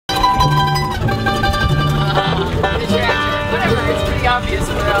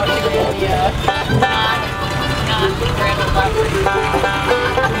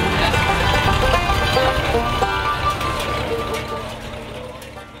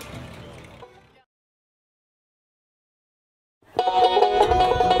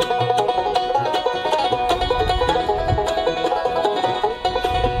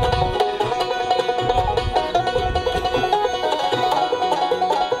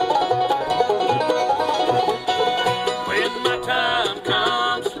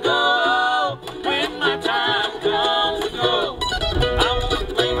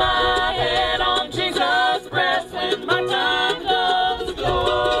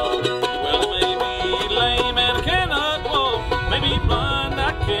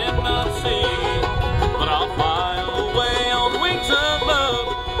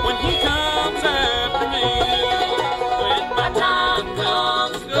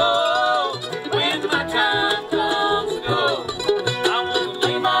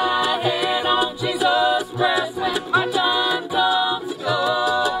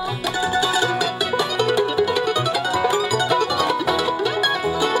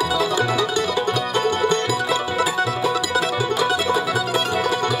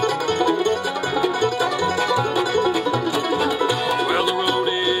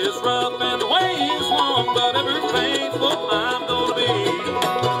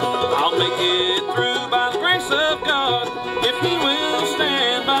of God, if He will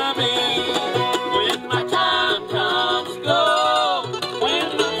stand by me. When my time comes to go,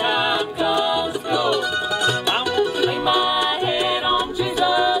 when my time comes to go, I want to lay my head on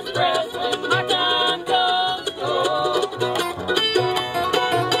Jesus' breast when my time comes to go.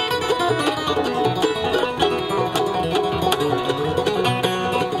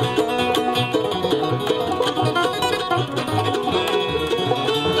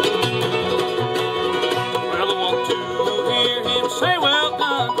 Say, well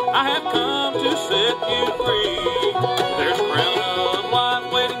done, I have come to set you free. There's a crown of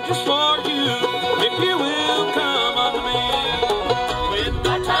life waiting just for you, if you will come unto me. When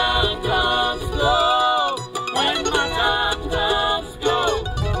my time comes to go, when my time comes to go,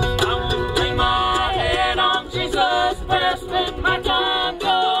 I will lay my head on Jesus' breast when my time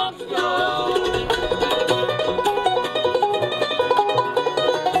comes to go.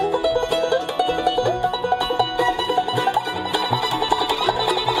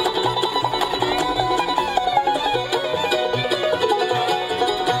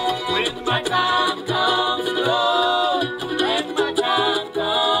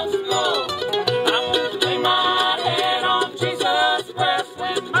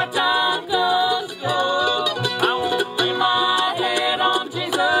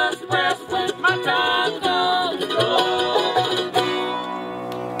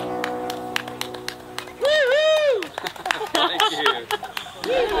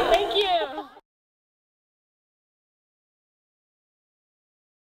 Thank you.